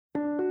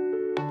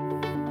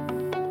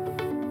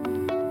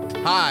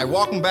Hi,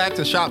 welcome back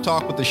to Shop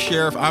Talk with the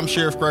Sheriff. I'm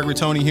Sheriff Gregory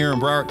Tony here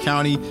in Broward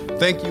County.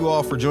 Thank you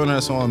all for joining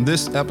us on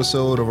this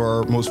episode of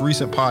our most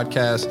recent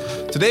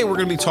podcast. Today we're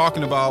going to be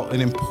talking about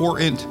an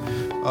important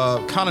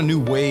kind of new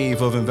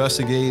wave of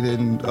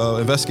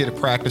investigative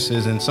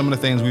practices and some of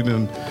the things we've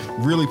been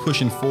really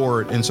pushing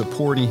forward and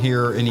supporting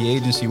here in the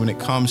agency when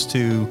it comes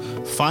to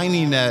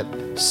finding that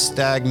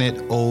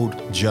stagnant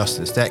old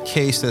justice, that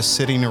case that's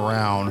sitting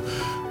around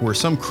where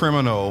some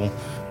criminal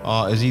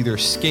is either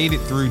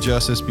skated through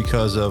justice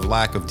because of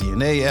lack of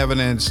DNA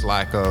evidence,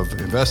 lack of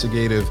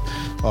investigative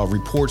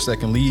reports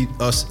that can lead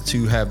us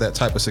to have that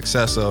type of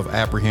success of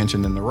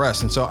apprehension and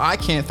arrest. And so I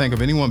can't think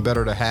of anyone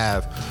better to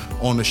have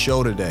on the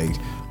show today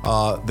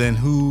than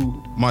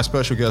who my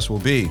special guest will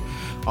be.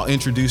 I'll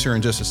introduce her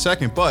in just a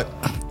second, but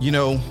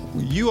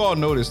you all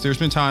notice there's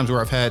been times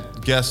where I've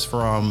had guests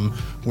from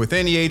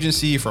within the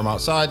agency, from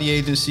outside the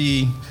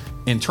agency,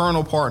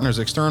 internal partners,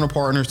 external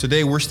partners.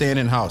 Today we're staying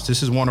in-house.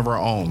 This is one of our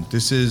own.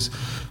 This is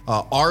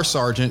our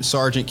Sergeant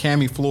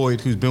Cammie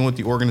Floyd, who's been with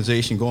the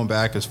organization going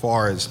back as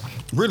far as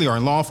really our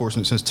law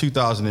enforcement since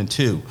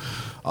 2002.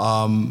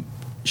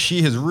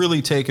 She has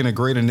really taken a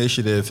great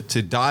initiative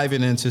to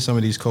diving into some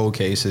of these cold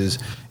cases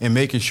and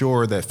making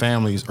sure that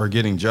families are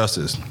getting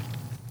justice.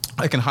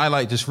 I can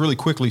highlight just really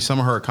quickly some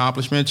of her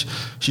accomplishments.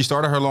 She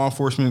started her law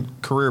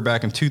enforcement career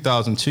back in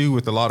 2002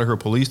 with the Lauderhill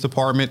Police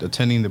Department,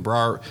 attending the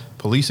Broward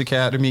Police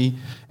Academy,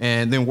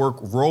 and then worked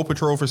road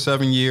patrol for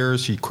 7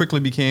 years. She quickly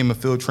became a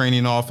field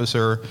training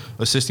officer,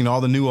 assisting all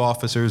the new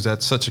officers.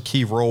 That's such a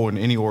key role in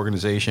any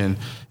organization,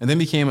 and then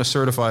became a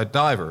certified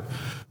diver.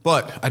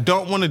 But I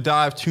don't want to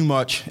dive too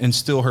much and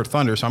steal her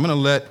thunder, so I'm going to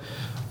let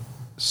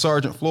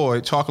Sergeant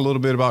Floyd talk a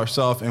little bit about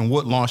herself and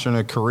what launched her in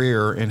her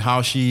career and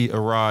how she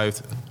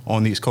arrived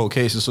on these cold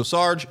cases. So,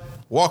 Sarge,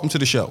 welcome to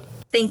the show.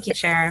 Thank you,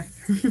 Sheriff.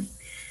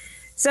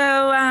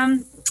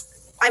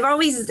 I've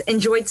always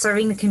enjoyed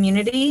serving the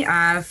community.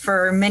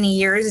 For many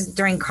years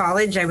during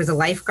college, I was a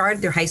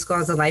lifeguard. Through high school, I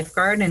was a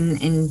lifeguard.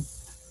 And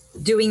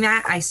doing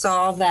that, I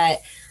saw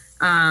that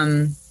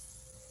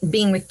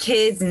being with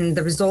kids and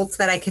the results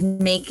that I could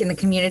make in the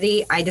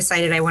community, I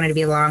decided I wanted to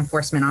be a law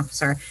enforcement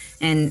officer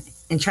and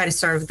try to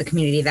serve the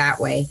community that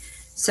way.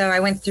 So I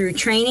went through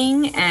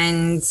training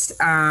and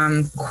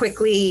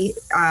quickly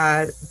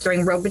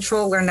during road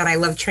patrol learned that I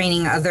love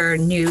training other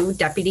new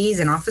deputies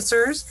and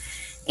officers,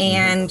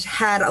 and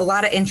had a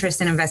lot of interest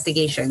in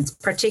investigations,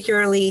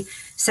 particularly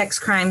sex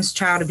crimes,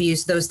 child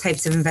abuse. Those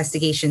types of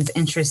investigations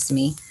interest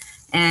me.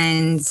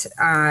 And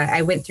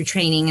I went through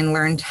training and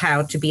learned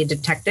how to be a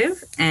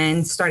detective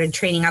and started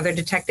training other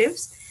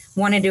detectives.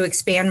 Wanted to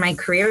expand my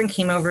career and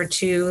came over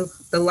to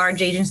the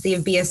large agency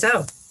of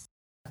BSO.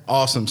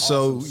 Awesome.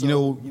 So,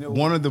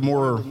 one of the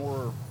more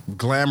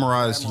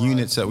glamorized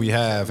units that we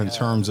have in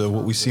terms of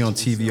what we see on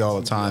TV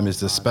all the time is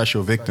the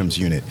Special Victims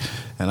Unit.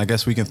 And I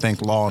guess we can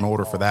thank Law and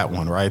Order for that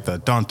one, right? The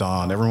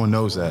dun-dun, everyone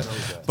knows that.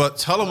 But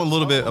tell them a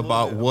little bit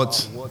about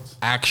what's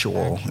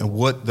actual and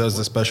what does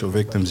the Special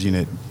Victims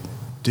Unit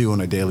do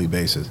on a daily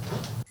basis?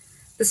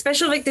 The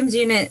Special Victims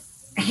Unit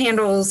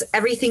handles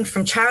everything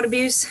from child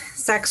abuse,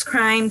 sex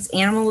crimes,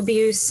 animal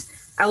abuse,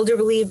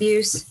 elderly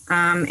abuse,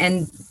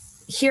 and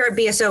here at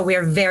BSO, we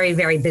are very,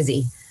 very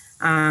busy.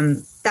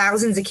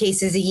 Thousands of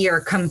cases a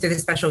year come through the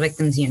Special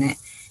Victims Unit.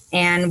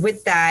 And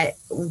with that,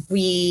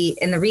 we,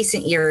 in the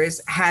recent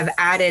years, have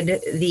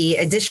added the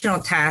additional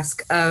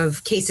task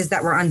of cases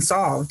that were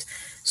unsolved.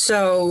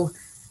 So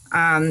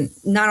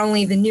not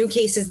only the new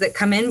cases that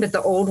come in, but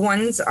the old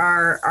ones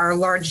are a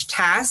large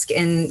task,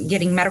 and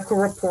getting medical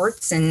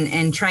reports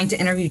and trying to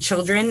interview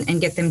children and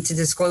get them to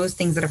disclose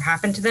things that have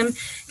happened to them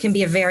can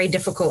be a very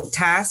difficult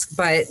task.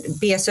 But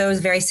BSO is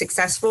very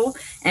successful,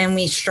 and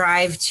we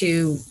strive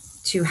to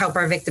help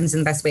our victims in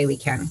the best way we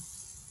can.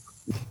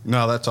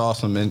 No, that's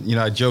awesome. And,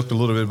 I joked a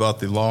little bit about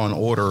the Law and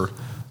Order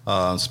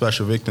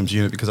Special Victims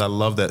Unit because I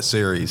love that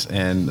series.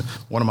 And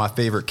one of my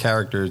favorite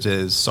characters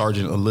is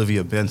Sergeant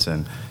Olivia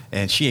Benson.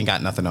 And she ain't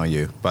got nothing on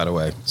you, by the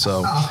way.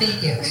 So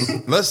thank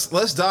you.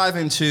 let's dive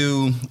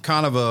into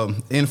kind of a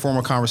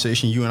informal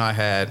conversation you and I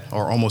had,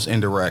 or almost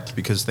indirect,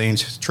 because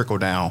things trickle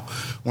down.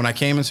 When I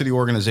came into the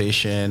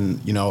organization,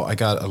 I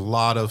got a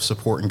lot of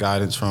support and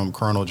guidance from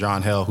Colonel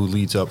John Hell, who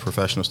leads up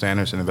professional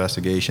standards and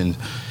investigations.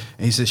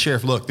 And he said,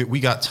 Sheriff, look,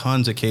 we got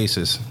tons of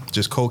cases,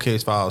 just cold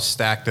case files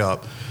stacked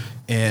up,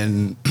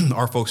 and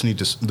our folks need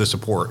the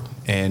support.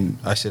 And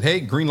I said, hey,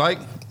 green light,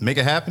 make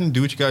it happen,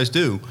 do what you guys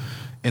do.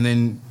 And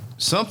then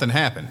something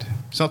happened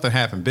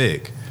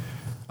big.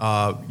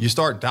 You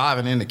start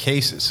diving into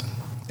cases,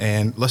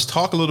 and let's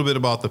talk a little bit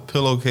about the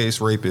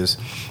pillowcase rapist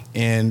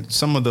and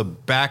some of the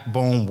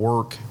backbone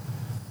work,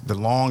 the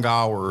long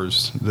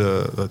hours,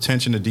 the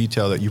attention to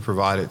detail that you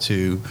provided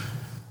to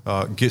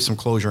get some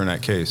closure in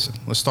that case.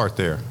 Let's start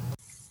there.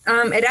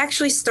 It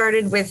actually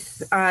started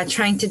with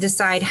trying to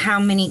decide how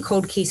many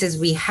cold cases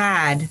we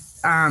had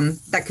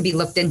that could be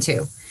looked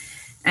into.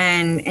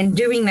 And in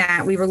doing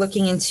that, we were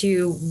looking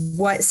into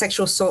what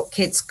sexual assault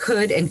kits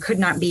could and could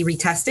not be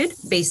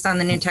retested based on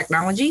the new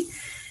technology.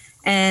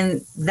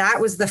 And that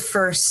was the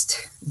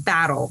first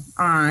battle.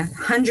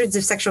 Hundreds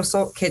of sexual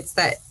assault kits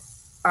that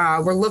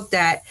were looked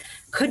at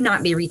could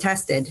not be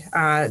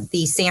retested.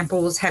 The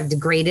samples have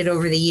degraded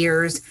over the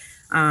years.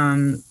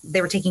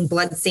 They were taking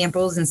blood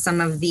samples, and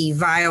some of the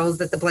vials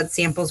that the blood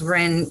samples were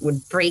in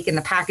would break in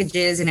the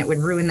packages and it would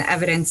ruin the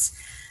evidence.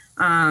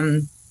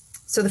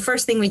 So the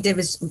first thing we did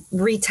was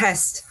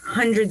retest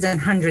hundreds and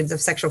hundreds of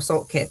sexual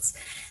assault kits.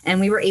 And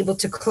we were able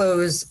to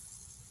close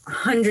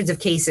hundreds of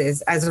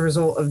cases as a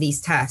result of these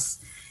tests.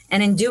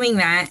 And in doing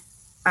that,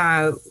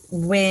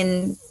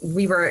 when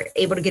we were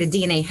able to get a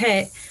DNA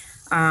hit,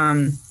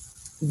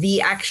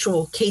 the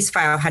actual case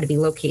file had to be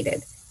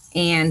located.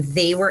 And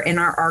they were in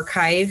our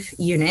archive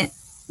unit,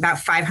 about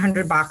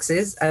 500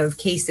 boxes of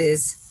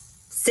cases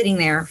sitting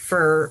there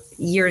for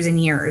years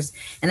and years.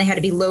 And they had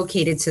to be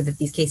located so that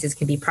these cases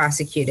could be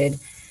prosecuted.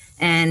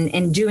 And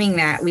in doing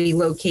that, we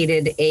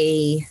located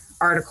a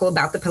article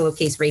about the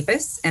pillowcase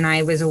rapists. And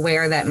I was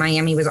aware that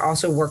Miami was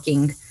also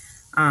working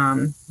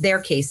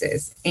their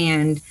cases.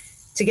 And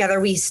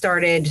together we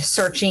started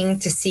searching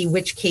to see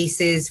which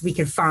cases we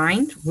could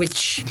find,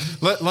 which...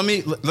 Let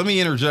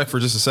me interject for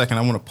just a second.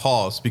 I want to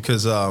pause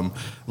because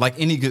like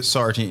any good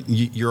sergeant,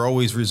 you're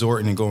always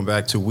resorting and going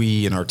back to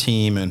we and our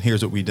team and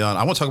here's what we done.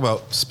 I want to talk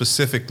about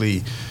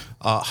specifically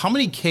how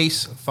many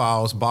case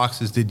files,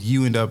 boxes did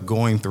you end up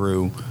going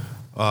through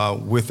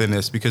within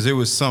this? Because it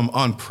was some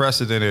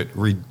unprecedented,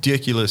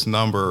 ridiculous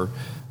number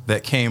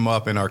that came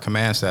up in our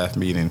command staff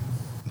meeting.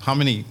 How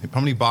many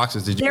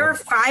boxes did you? There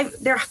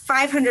are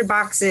 500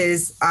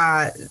 boxes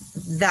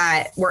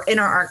that were in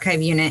our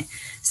archive unit.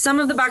 Some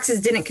of the boxes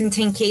didn't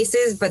contain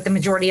cases, but the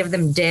majority of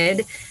them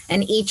did.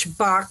 And each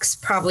box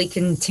probably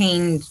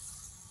contained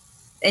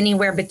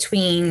anywhere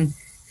between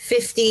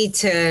 50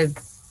 to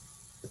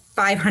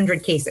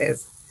 500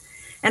 cases.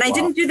 And I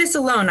didn't do this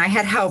alone. I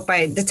had help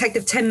by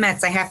Detective Tim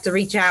Metz. I have to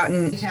reach out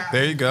and...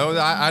 There you go.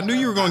 I knew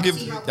you were going to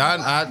give...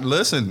 I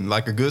listen,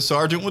 like a good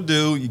sergeant would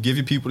do, you give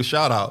your people the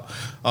shout out.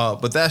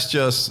 But that's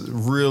just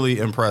really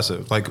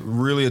impressive. Like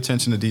really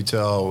attention to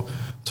detail,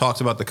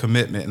 talks about the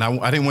commitment. And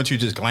I didn't want you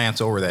to just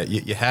glance over that.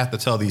 You have to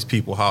tell these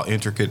people how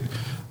intricate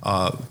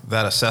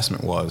that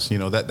assessment was. You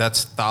know,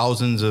 that's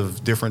thousands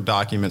of different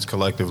documents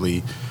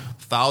collectively,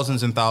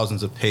 thousands and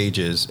thousands of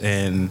pages,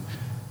 and...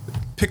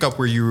 Pick up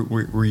where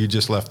you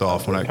just left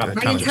off. When I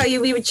can tell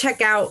you, we would check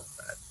out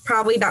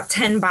probably about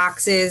 10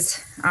 boxes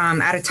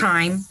at a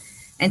time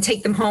and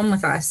take them home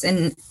with us.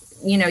 And,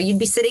 you know, you'd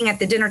be sitting at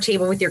the dinner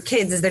table with your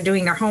kids as they're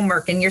doing their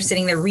homework and you're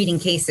sitting there reading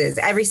cases.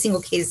 Every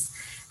single case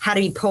had to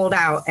be pulled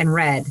out and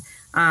read.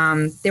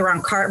 They were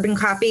on carbon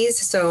copies.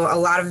 So a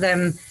lot of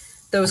them,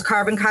 those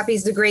carbon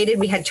copies degraded.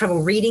 We had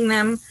trouble reading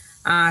them.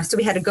 So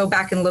we had to go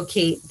back and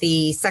locate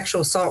the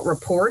sexual assault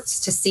reports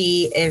to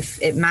see if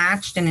it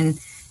matched and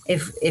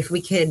if we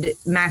could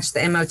match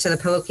the MO to the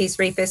pillowcase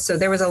rapist. So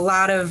there was a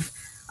lot of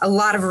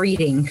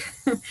reading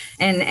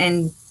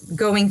and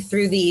going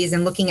through these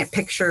and looking at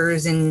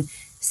pictures and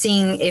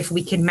seeing if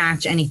we could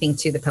match anything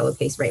to the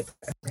pillowcase rapist.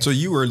 So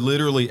you were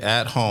literally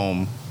at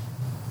home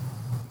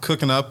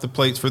cooking up the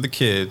plates for the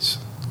kids,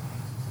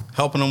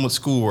 helping them with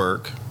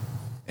schoolwork,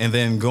 and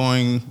then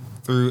going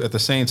through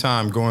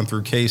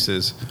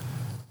cases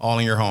all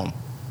in your home.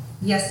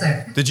 Yes,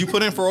 sir. Did you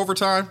put in for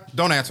overtime?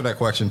 Don't answer that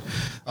question.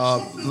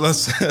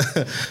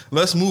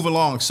 Let's move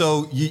along.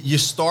 So you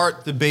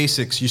start the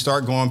basics. You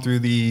start going through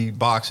the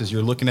boxes.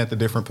 You're looking at the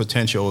different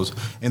potentials.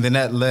 And then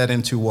that led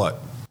into what?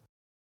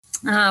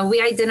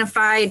 We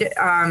identified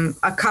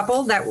a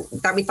couple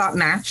that we thought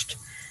matched.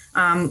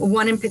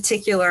 One in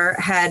particular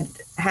had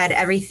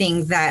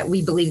everything that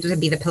we believed would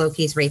be the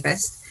pillowcase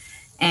rapist.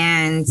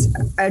 And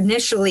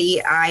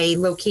initially, I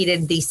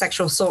located the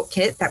sexual assault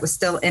kit that was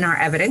still in our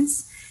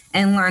evidence,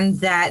 and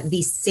learned that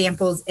the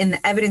samples in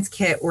the evidence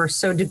kit were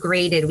so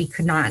degraded we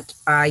could not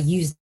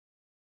use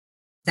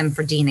them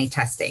for DNA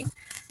testing.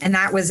 And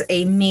that was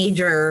a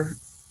major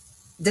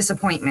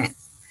disappointment.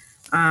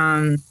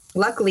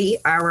 Luckily,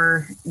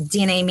 our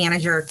DNA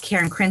manager,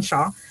 Karen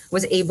Crenshaw,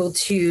 was able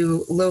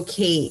to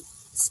locate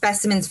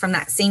specimens from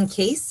that same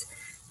case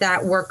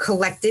that were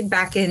collected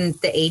back in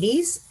the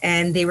 80s,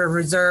 and they were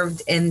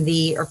preserved in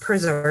the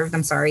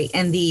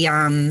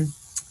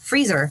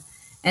freezer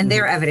and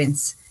their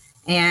evidence.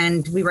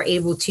 And we were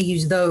able to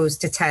use those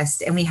to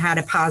test, and we had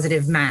a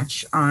positive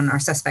match on our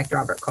suspect,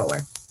 Robert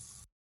Kohler.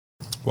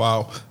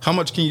 Wow. How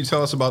much can you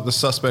tell us about the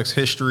suspect's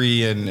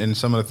history and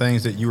some of the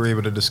things that you were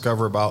able to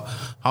discover about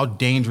how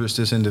dangerous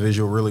this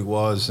individual really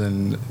was?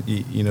 And,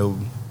 you know,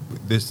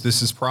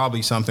 this is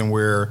probably something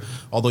where,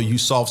 although you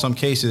solve some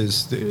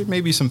cases, there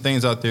may be some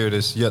things out there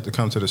that's yet to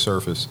come to the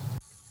surface.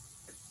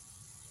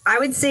 I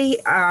would say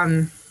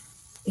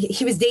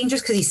he was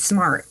dangerous because he's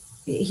smart.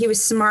 He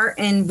was smart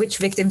in which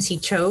victims he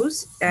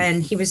chose,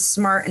 and he was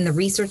smart in the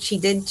research he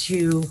did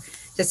to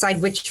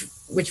decide which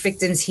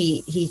victims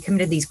he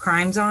committed these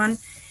crimes on.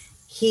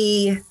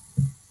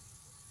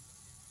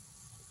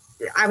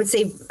 I would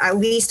say at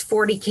least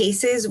 40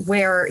 cases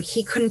where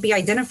he couldn't be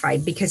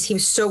identified because he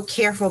was so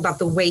careful about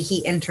the way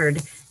he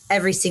entered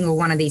every single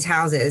one of these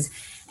houses.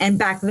 And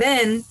back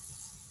then,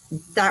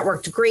 that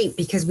worked great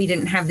because we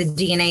didn't have the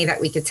DNA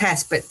that we could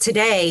test. But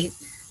today,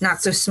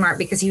 not so smart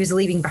because he was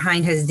leaving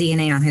behind his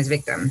DNA on his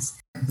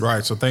victims.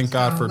 Right. So thank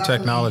God for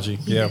technology.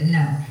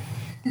 Yeah.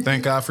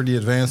 Thank God for the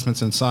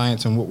advancements in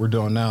science and what we're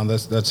doing now.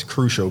 That's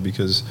crucial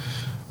because,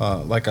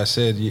 like I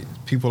said,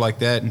 people like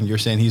that, and you're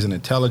saying he's an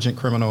intelligent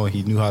criminal.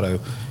 He knew how to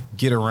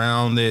get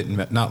around it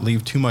and not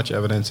leave too much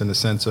evidence in the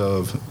sense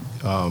of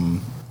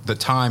the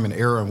time and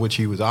era in which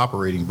he was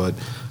operating. But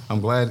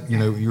I'm glad,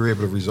 you were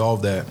able to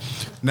resolve that.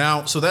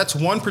 Now, so that's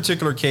one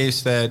particular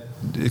case that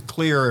a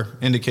clear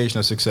indication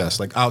of success,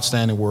 like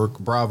outstanding work,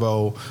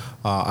 bravo.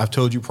 I've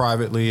told you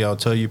privately, I'll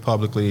tell you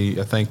publicly,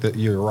 I think that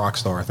you're a rock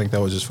star. I think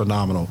that was just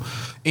phenomenal.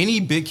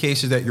 Any big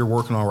cases that you're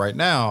working on right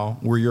now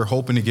where you're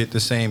hoping to get the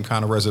same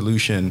kind of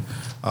resolution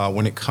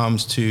when it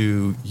comes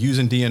to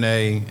using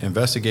DNA,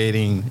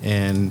 investigating,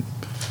 and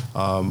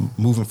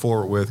moving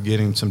forward with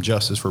getting some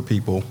justice for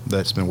people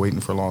that's been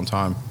waiting for a long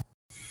time?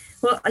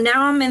 Well,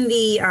 now I'm in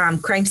the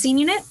crime scene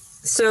unit.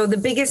 So the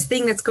biggest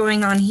thing that's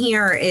going on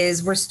here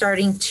is we're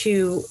starting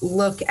to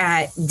look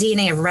at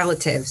DNA of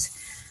relatives.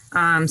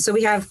 So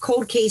we have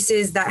cold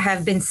cases that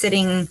have been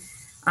sitting,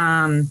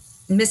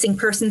 missing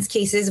persons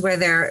cases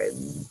where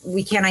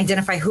we can't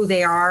identify who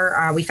they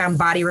are. We found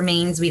body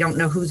remains. We don't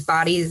know whose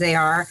bodies they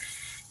are.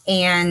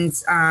 And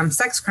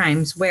sex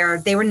crimes where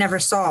they were never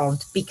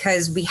solved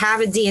because we have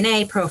a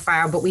DNA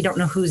profile, but we don't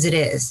know whose it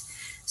is.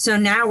 So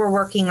now we're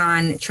working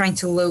on trying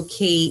to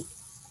locate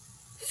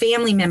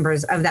family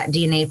members of that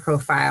DNA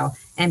profile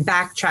and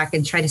backtrack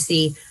and try to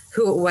see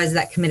who it was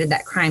that committed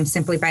that crime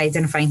simply by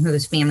identifying who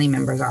those family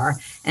members are.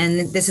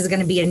 And this is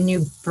going to be a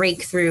new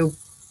breakthrough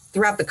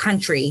throughout the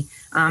country.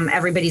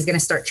 Everybody's going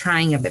to start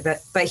trying it.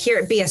 But here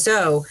at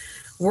BSO,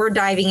 we're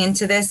diving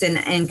into this,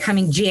 and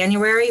coming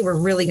January, we're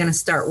really going to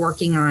start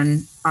working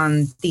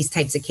on these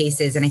types of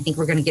cases. And I think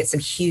we're going to get some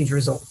huge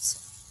results.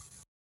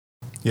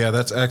 Yeah,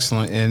 that's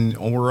excellent. And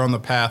we're on the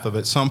path of,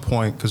 at some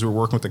point, because we're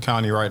working with the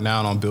county right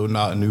now on building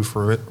out a new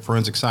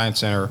forensic science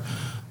center.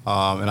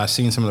 And I've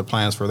seen some of the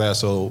plans for that.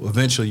 So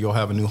eventually you'll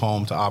have a new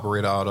home to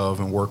operate out of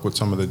and work with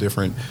some of the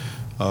different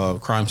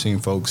crime scene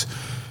folks.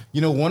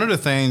 One of the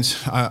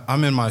things,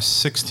 I'm in my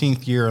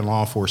 16th year in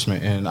law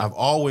enforcement, and I've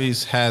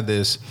always had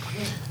this,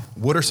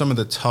 what are some of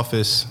the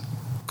toughest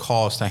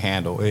calls to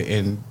handle?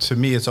 And to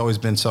me, it's always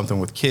been something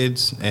with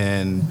kids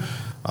and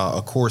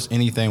of course,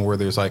 anything where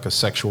there's like a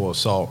sexual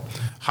assault.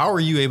 How are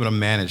you able to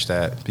manage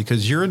that?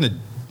 Because you're in the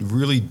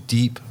really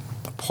deep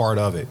part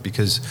of it.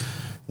 Because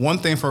it's one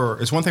thing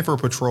for a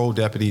patrol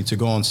deputy to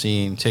go on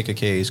scene, take a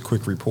case,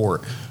 quick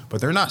report,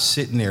 but they're not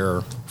sitting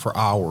there for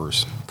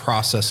hours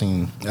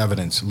processing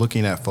evidence,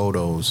 looking at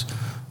photos,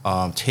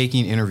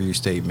 taking interview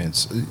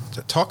statements.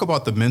 Talk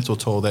about the mental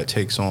toll that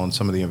takes on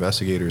some of the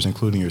investigators,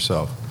 including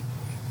yourself.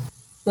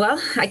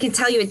 Well, I can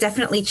tell you it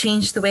definitely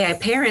changed the way I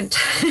parent.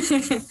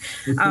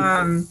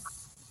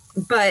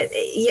 But,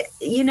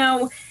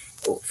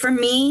 for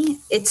me,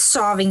 it's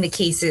solving the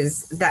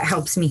cases that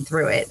helps me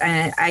through it.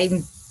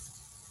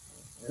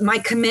 My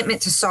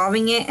commitment to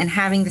solving it and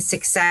having the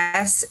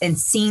success and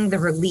seeing the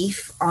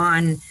relief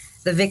on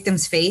the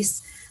victim's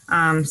face.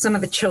 Some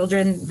of the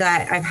children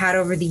that I've had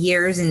over the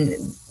years, and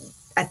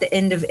at the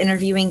end of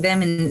interviewing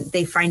them and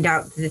they find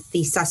out that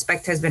the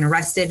suspect has been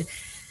arrested,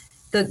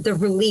 the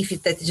relief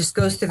that just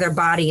goes through their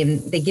body,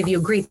 and they give you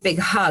a great big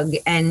hug,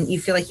 and you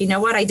feel like, you know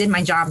what, I did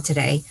my job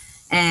today,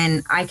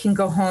 and I can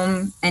go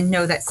home and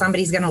know that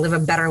somebody's going to live a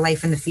better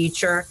life in the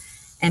future.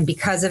 And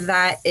because of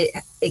that,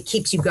 it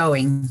keeps you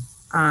going.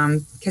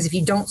 Because if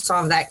you don't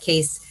solve that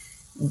case,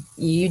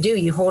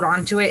 you hold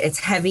on to it. It's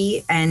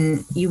heavy,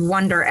 and you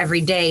wonder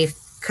every day,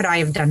 could I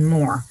have done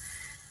more?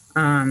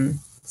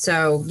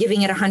 So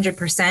giving it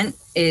 100%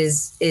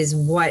 is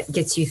what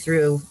gets you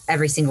through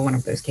every single one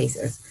of those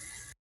cases.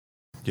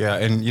 Yeah,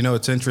 and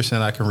it's interesting.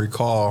 I can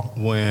recall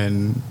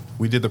when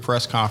we did the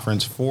press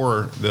conference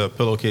for the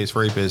pillowcase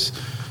rapist,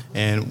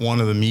 and one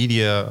of the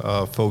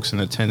media folks in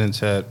attendance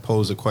had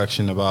posed a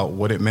question about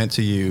what it meant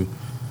to you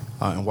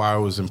and why it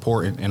was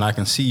important. And I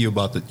can see you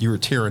you were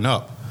tearing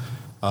up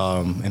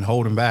and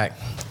holding back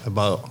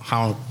about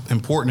how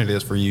important it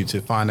is for you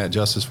to find that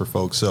justice for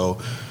folks. So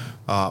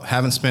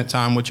haven't spent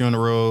time with you on the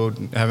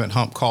road, haven't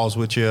humped calls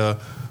with you,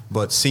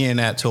 but seeing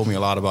that told me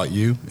a lot about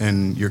you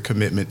and your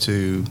commitment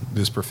to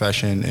this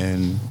profession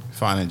and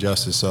finding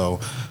justice. So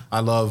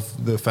I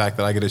love the fact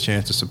that I get a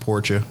chance to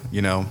support you,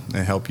 and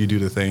help you do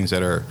the things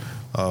that are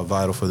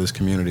vital for this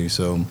community.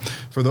 So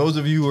for those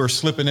of you who are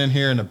slipping in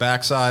here in the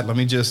backside, let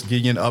me just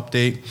give you an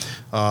update.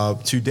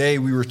 Today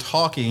we were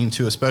talking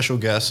to a special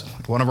guest,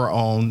 one of our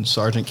own,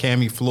 Sergeant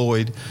Cami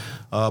Floyd,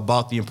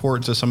 about the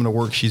importance of some of the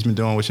work she's been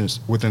doing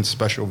within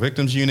Special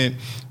Victims Unit.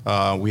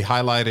 We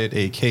highlighted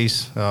a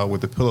case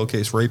with the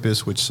pillowcase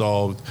rapist, which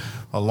solved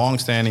a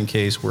long-standing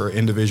case where an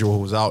individual who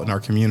was out in our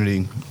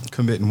community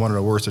committing one of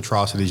the worst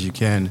atrocities you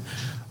can,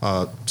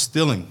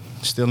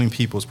 stealing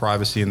people's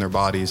privacy in their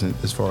bodies, and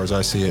as far as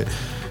I see it.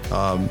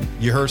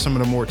 You heard some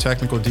of the more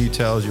technical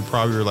details. You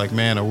probably were like,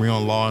 man, are we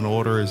on Law and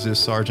Order? Is this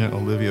Sergeant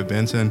Olivia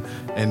Benson?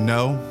 And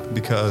no,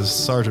 because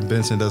Sergeant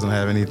Benson doesn't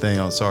have anything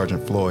on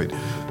Sergeant Floyd.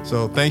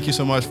 So thank you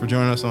so much for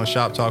joining us on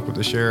Shop Talk with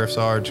the Sheriff,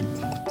 Sarge.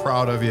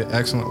 Proud of you.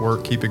 Excellent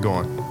work. Keep it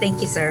going.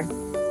 Thank you, sir.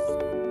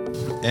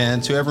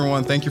 And to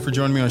everyone, thank you for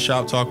joining me on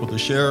Shop Talk with the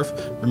Sheriff.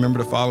 Remember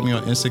to follow me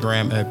on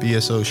Instagram at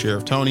BSO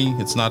Sheriff Tony.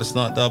 It's not a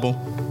stunt double.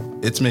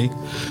 It's me.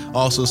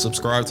 Also,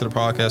 subscribe to the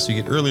podcast so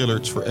you get early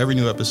alerts for every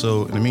new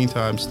episode. In the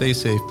meantime, stay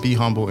safe, be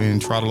humble,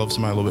 and try to love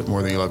somebody a little bit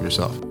more than you love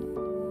yourself.